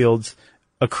Hatfields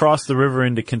across the river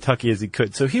into Kentucky as he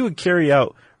could. So he would carry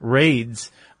out raids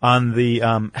on the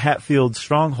Hatfield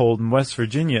stronghold in West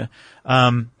Virginia,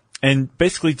 and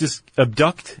basically just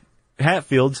abduct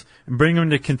Hatfields and bring them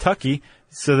to Kentucky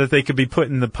so that they could be put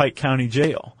in the Pike County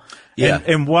jail. Yeah.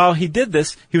 And while he did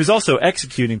this, he was also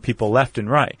executing people left and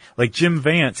right. Like Jim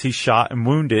Vance, he shot and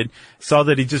wounded, saw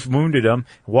that he just wounded him,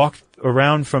 walked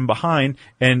around from behind,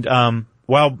 and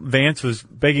while Vance was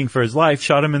begging for his life,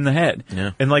 shot him in the head.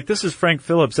 Yeah. And like, this is Frank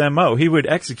Phillips' MO. He would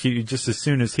execute you just as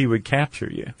soon as he would capture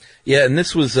you. Yeah, and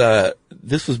this was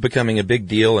becoming a big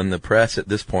deal in the press at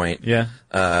this point. Yeah.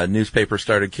 Newspapers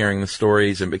started carrying the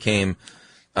stories and became,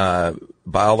 by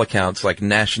all accounts, like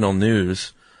national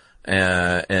news,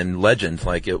 and legend.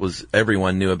 Like, it was,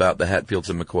 everyone knew about the Hatfields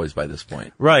and McCoys by this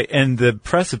point. Right, and the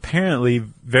press apparently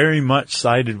very much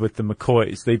sided with the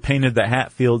McCoys. They painted the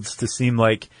Hatfields to seem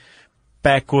like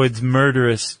backwoods,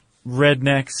 murderous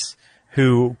rednecks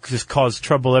who just caused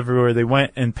trouble everywhere they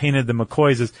went, and painted the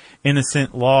McCoys as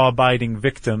innocent, law-abiding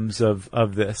victims of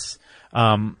this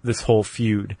whole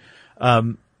feud.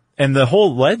 And the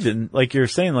whole legend, like you're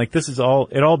saying, like, it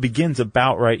all begins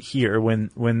about right here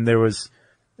when there was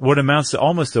what amounts to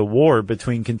almost a war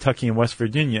between Kentucky and West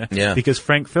Virginia. Yeah. Because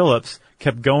Frank Phillips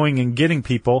kept going and getting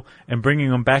people and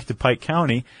bringing them back to Pike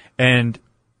County, and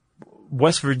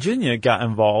West Virginia got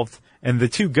involved. And the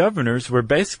two governors were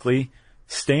basically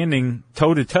standing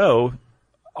toe-to-toe,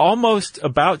 almost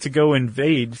about to go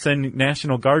invade, send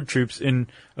National Guard troops in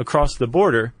across the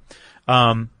border.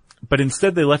 But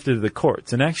instead they left it to the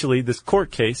courts. And actually, this court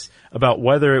case about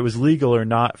whether it was legal or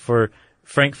not for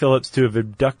Frank Phillips to have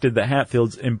abducted the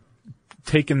Hatfields and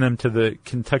taken them to the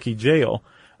Kentucky jail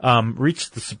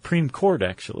reached the Supreme Court,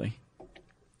 actually.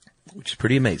 Which is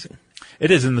pretty amazing.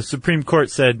 It is, and the Supreme Court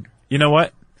said, you know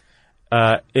what?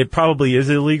 It probably is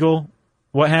illegal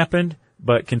what happened,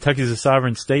 but Kentucky's a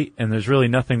sovereign state, and there's really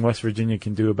nothing West Virginia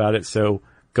can do about it, so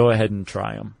go ahead and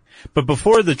try them. But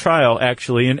before the trial,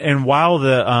 actually, and while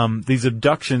these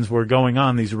abductions were going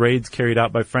on, these raids carried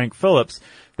out by Frank Phillips,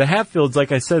 the Hatfields,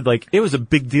 like I said, like, it was a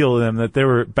big deal to them that there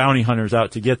were bounty hunters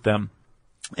out to get them.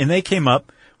 And they came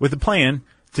up with a plan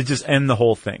to just end the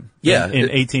whole thing. Yeah. In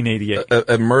 1888.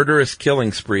 A murderous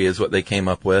killing spree is what they came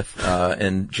up with,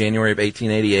 in January of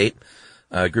 1888.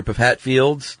 A group of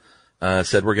Hatfields,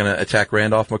 said we're gonna attack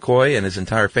Randolph McCoy and his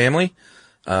entire family.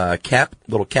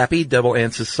 Little Cappy, Devil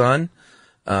Ance's son,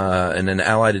 and an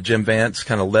ally to Jim Vance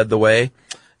kind of led the way,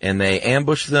 and they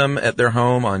ambushed them at their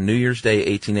home on New Year's Day,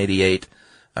 1888.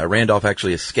 Randolph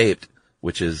actually escaped,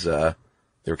 which is, they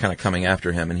were kind of coming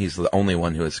after him, and he's the only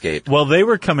one who escaped. Well, they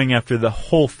were coming after the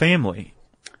whole family.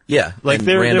 Yeah. Like,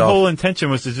 their whole intention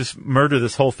was to just murder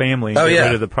this whole family and get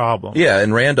rid of the problem. Yeah,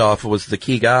 and Randolph was the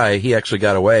key guy. He actually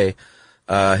got away.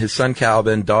 His son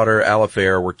Calvin, daughter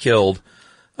Alifair were killed,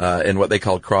 in what they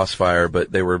called crossfire,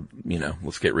 but they were,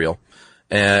 let's get real.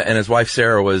 And his wife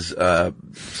Sarah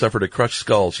suffered a crushed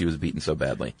skull. She was beaten so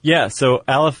badly. Yeah, so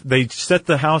they set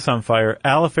the house on fire.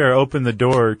 Alifair opened the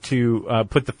door to,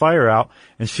 put the fire out,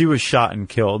 and she was shot and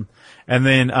killed. And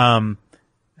then,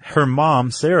 her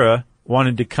mom, Sarah,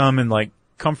 wanted to come and, like,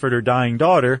 comfort her dying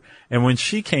daughter, and when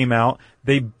she came out,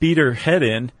 they beat her head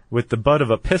in with the butt of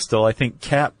a pistol. I think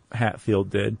Cap Hatfield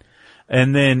did.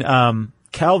 And then,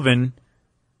 Calvin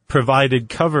provided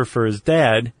cover for his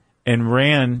dad and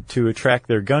ran to attract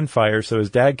their gunfire so his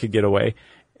dad could get away.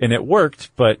 And it worked,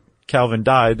 but Calvin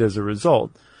died as a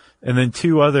result. And then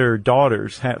two other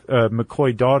daughters,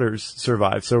 McCoy daughters,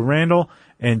 survived. So Randall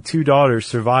and two daughters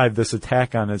survived this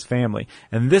attack on his family.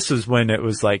 And this was when it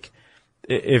was like,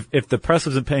 if the press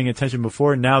wasn't paying attention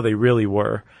before, now they really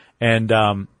were.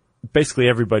 And basically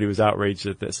everybody was outraged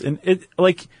at this. And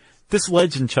this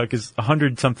legend, Chuck, is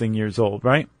 100-something years old,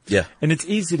 right? Yeah. And it's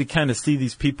easy to kind of see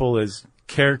these people as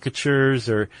caricatures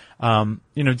or,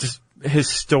 just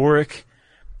historic.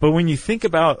 But when you think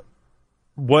about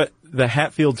what the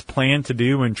Hatfields planned to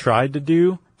do and tried to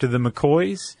do to the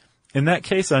McCoys, in that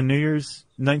case on New Year's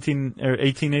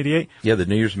 1888. Yeah, the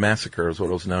New Year's Massacre is what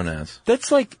it was known as.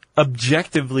 That's like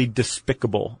objectively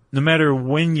despicable, no matter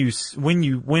when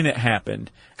it happened.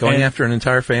 Going after an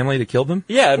entire family to kill them?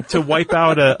 Yeah, to wipe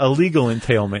out a legal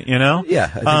entailment,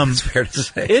 Yeah, I think it's fair to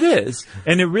say. It is.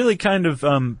 And it really kind of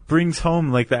brings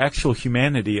home like the actual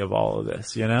humanity of all of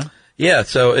this, Yeah,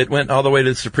 so it went all the way to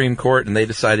the Supreme Court, and they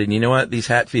decided, you know what, these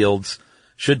Hatfields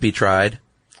should be tried.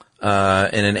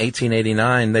 And in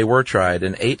 1889, they were tried,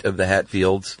 and 8 of the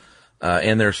Hatfields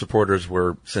and their supporters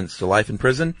were sentenced to life in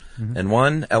prison. Mm-hmm. And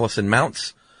one, Ellison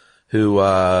Mounts, who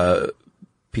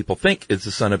people think is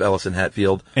the son of Ellison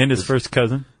Hatfield. And his first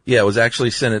cousin. Yeah, was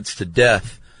actually sentenced to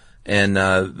death. And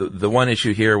the one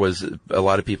issue here was a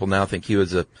lot of people now think he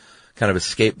was a kind of a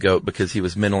scapegoat because he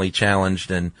was mentally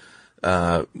challenged and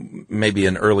maybe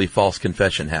an early false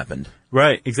confession happened.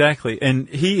 Right, exactly. And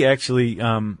he actually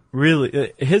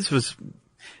really, his was,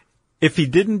 if he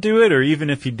didn't do it or even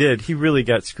if he did, he really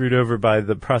got screwed over by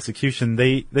the prosecution.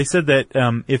 They said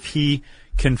that if he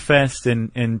confessed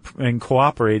and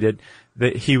cooperated,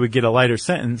 that he would get a lighter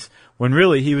sentence, when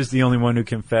really he was the only one who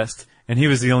confessed and he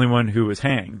was the only one who was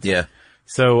hanged. Yeah.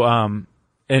 So,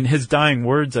 and his dying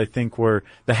words, I think, were,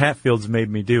 "The Hatfields made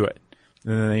me do it."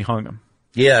 And then they hung him.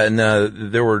 Yeah, and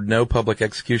there were no public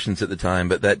executions at the time,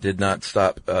 but that did not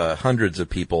stop hundreds of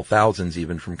people, thousands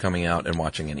even, from coming out and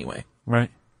watching anyway.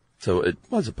 Right. So it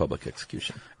was a public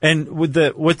execution. And with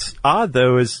what's odd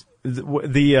though is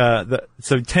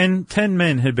so 10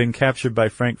 men had been captured by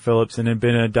Frank Phillips and had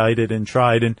been indicted and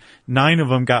tried, and 9 of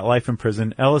them got life in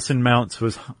prison. Ellison Mounts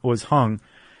was hung,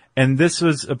 and this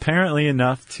was apparently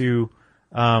enough to,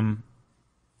 I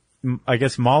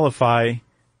guess, mollify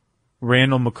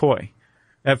Randall McCoy.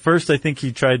 At first, I think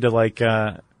he tried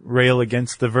to rail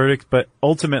against the verdict, but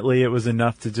ultimately it was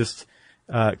enough to just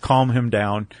calm him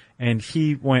down, and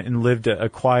he went and lived a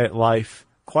quiet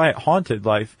haunted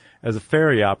life as a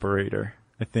ferry operator,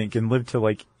 I think, and lived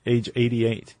to age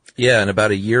 88. Yeah, and about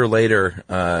a year later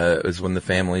is when the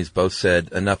families both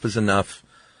said, enough is enough,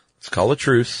 let's call a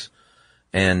truce.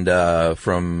 And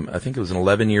from, I think it was an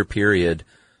 11-year period,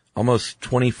 almost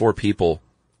 24 people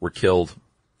were killed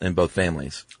in both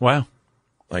families. Wow.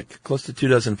 Close to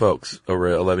 24 folks over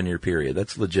an 11-year period.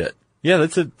 That's legit. Yeah,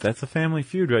 that's a family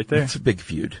feud right there. It's a big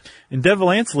feud. And Dev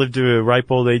Lance lived to a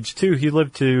ripe old age too. He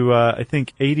lived to, I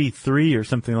think 83 or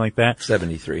something like that.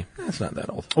 73. That's not that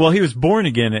old. Well, he was born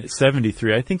again at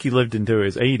 73. I think he lived into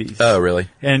his 80s. Oh, really?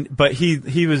 But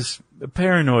he was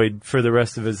paranoid for the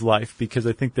rest of his life because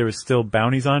I think there was still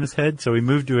bounties on his head. So he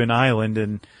moved to an island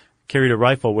and carried a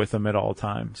rifle with him at all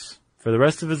times for the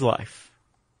rest of his life.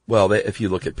 Well, if you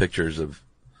look at pictures of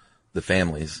the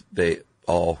families, they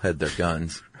all had their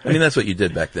guns. I mean, that's what you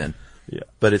did back then. Yeah.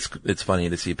 But it's funny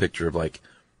to see a picture of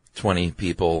 20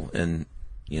 people and,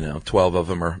 12 of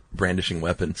them are brandishing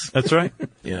weapons. That's right.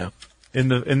 In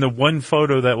the one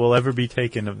photo that will ever be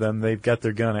taken of them, they've got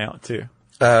their gun out too.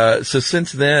 So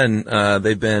since then,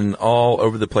 they've been all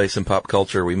over the place in pop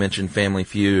culture. We mentioned Family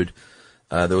Feud.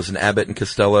 There was an Abbott and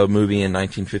Costello movie in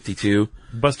 1952.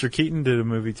 Buster Keaton did a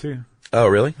movie too. Oh,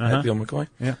 really? Uh-huh. Hatfield McCoy?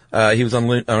 Yeah. He was on,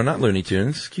 not Looney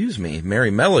Tunes, excuse me,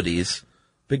 Merry Melodies.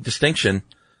 Big distinction,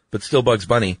 but still Bugs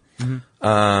Bunny.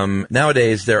 Mm-hmm.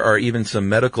 Nowadays, there are even some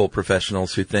medical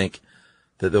professionals who think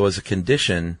that there was a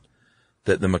condition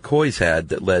that the McCoys had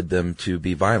that led them to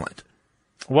be violent.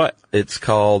 What? It's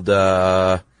called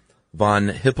von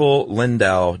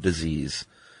Hippel-Lindau disease.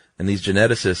 And these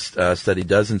geneticists studied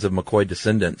dozens of McCoy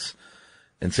descendants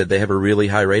and said they have a really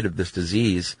high rate of this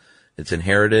disease. It's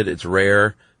inherited, it's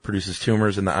rare, produces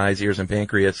tumors in the eyes, ears, and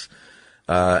pancreas.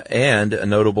 And a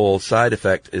notable side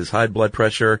effect is high blood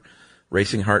pressure,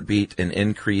 racing heartbeat, and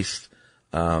increased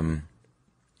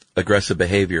aggressive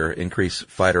behavior, increased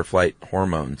fight or flight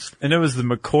hormones. And it was the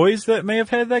McCoys that may have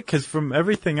had that? Because from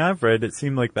everything I've read, it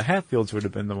seemed like the Hatfields would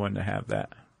have been the one to have that.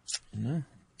 No.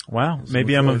 Wow.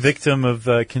 Maybe I'm a victim of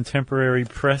contemporary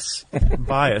press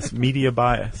bias, media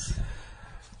bias.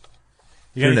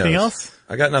 You got anything else?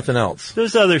 I got nothing else.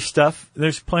 There's other stuff.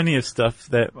 There's plenty of stuff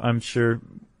that I'm sure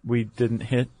we didn't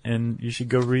hit, and you should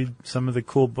go read some of the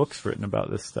cool books written about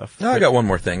this stuff. No, I got one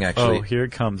more thing, actually. Oh, here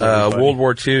it comes. World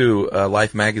War II,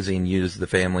 Life magazine used the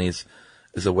families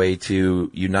as a way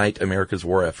to unite America's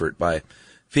war effort by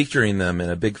featuring them in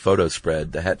a big photo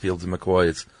spread, the Hatfields and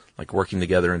McCoys, working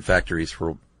together in factories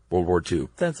for World War II.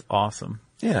 That's awesome.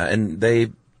 Yeah, and I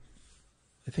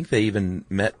think they even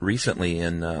met recently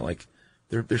in,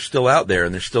 they're still out there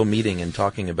and they're still meeting and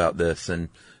talking about this and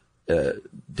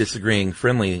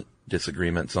friendly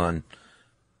disagreements on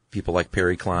people like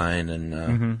Perry Klein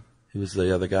and who was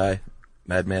the other guy?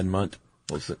 Madman Munt?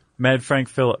 What was it? Mad Frank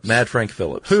Phillips. Mad Frank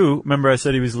Phillips. Who, remember I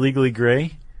said he was legally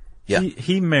gray? Yeah.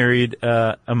 He married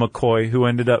a McCoy who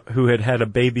had a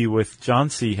baby with John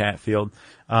C. Hatfield.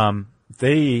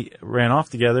 They ran off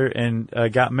together and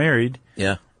got married.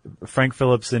 Yeah. Frank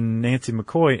Phillips and Nancy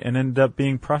McCoy, and ended up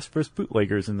being prosperous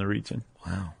bootleggers in the region.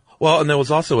 Wow. Well, and there was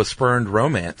also a spurned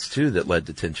romance, too, that led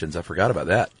to tensions. I forgot about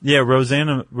that. Yeah,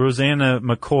 Rosanna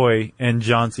McCoy and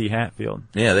John C. Hatfield.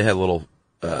 Yeah, they had a little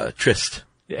tryst.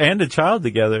 And a child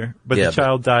together, but the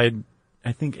child died,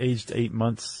 I think, aged 8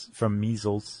 months from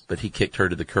measles. But he kicked her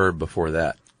to the curb before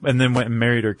that. And then went and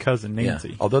married her cousin, Nancy.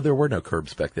 Yeah. Although there were no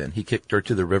curbs back then. He kicked her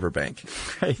to the riverbank.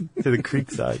 Right, to the creek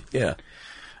side. Yeah.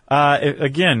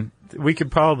 Again, we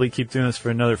could probably keep doing this for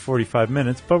another 45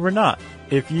 minutes, but we're not.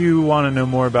 If you want to know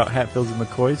more about Hatfields and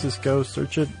McCoys, just go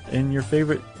search it in your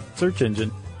favorite search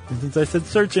engine. And since I said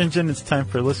search engine, it's time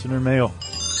for listener mail.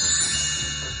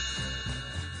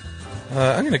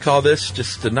 I'm going to call this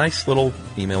just a nice little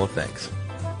email of thanks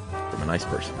from a nice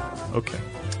person. Okay.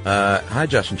 Hi,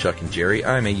 Josh and Chuck and Jerry.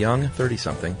 I'm a young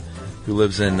 30-something who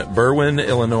lives in Berwyn,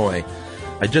 Illinois.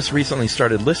 I just recently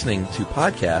started listening to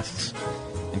podcasts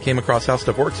and came across How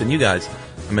Stuff Works and you guys.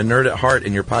 I'm a nerd at heart,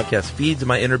 and your podcast feeds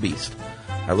my inner beast.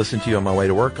 I listen to you on my way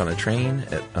to work, on a train,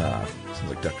 at sounds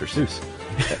like Dr. Seuss,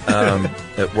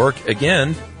 at work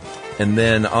again, and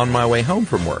then on my way home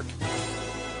from work.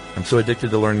 I'm so addicted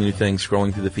to learning new things.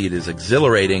 Scrolling through the feed is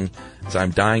exhilarating, as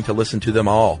I'm dying to listen to them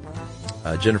all.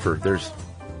 Jennifer, I'm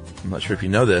not sure if you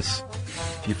know this.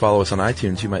 If you follow us on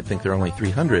iTunes, you might think there are only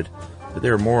 300, but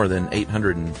there are more than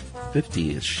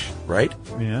 850-ish, right?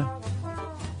 Yeah.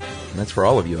 And that's for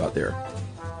all of you out there.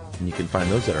 And you can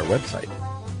find those at our website.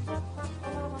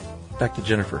 Back to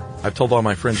Jennifer. I've told all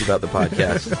my friends about the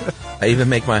podcast. I even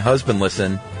make my husband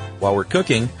listen while we're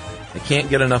cooking. I can't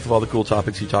get enough of all the cool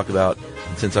topics you talk about.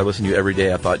 And since I listen to you every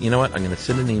day, I thought, you know what? I'm going to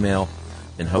send an email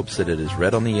in hopes that it is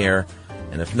read on the air.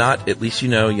 And if not, at least you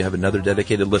know you have another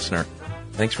dedicated listener.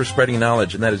 Thanks for spreading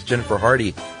knowledge. And that is Jennifer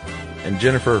Hardy. And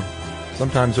Jennifer,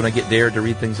 sometimes when I get dared to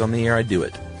read things on the air, I do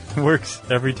it. Works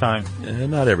every time.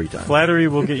 Not every time. Flattery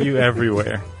will get you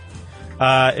everywhere.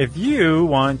 If you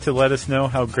want to let us know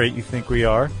how great you think we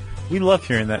are, we love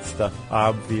hearing that stuff,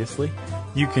 obviously.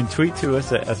 You can tweet to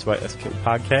us at SYSK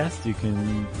Podcast. You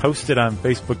can post it on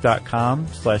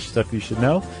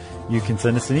Facebook.com/StuffYouShouldKnow. You can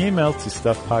send us an email to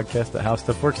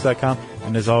stuffpodcast@howstuffworks.com.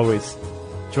 And as always,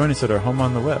 join us at our home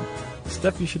on the web,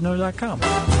 stuffyoushouldknow.com.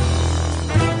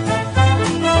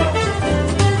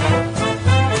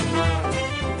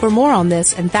 For more on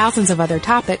this and thousands of other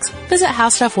topics, visit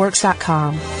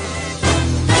howstuffworks.com.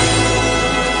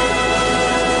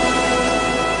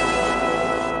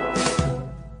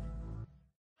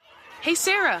 Hey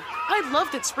Sarah, I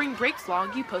love that spring break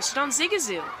vlog you posted on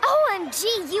Zigazoo. OMG,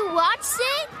 you watched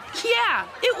it? Yeah,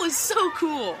 it was so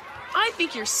cool. I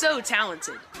think you're so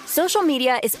talented. Social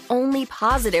media is only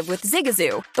positive with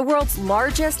Zigazoo, the world's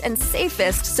largest and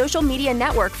safest social media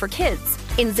network for kids.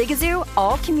 In Zigazoo,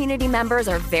 all community members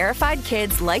are verified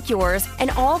kids like yours,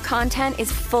 and all content is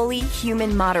fully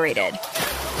human moderated.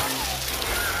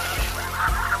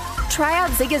 Try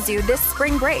out Zigazoo this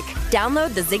spring break.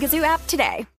 Download the Zigazoo app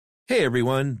today. Hey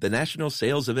everyone, the national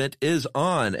sales event is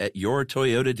on at your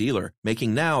Toyota dealer,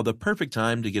 making now the perfect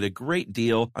time to get a great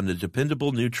deal on a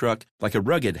dependable new truck like a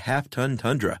rugged half-ton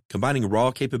Tundra, combining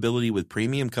raw capability with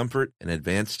premium comfort and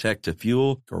advanced tech to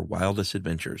fuel your wildest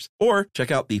adventures. Or check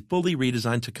out the fully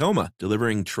redesigned Tacoma,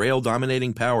 delivering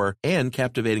trail-dominating power and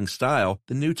captivating style.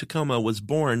 The new Tacoma was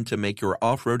born to make your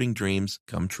off-roading dreams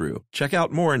come true. Check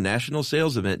out more national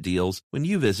sales event deals when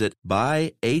you visit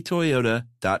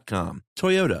buyatoyota.com.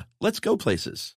 Toyota, let's go places.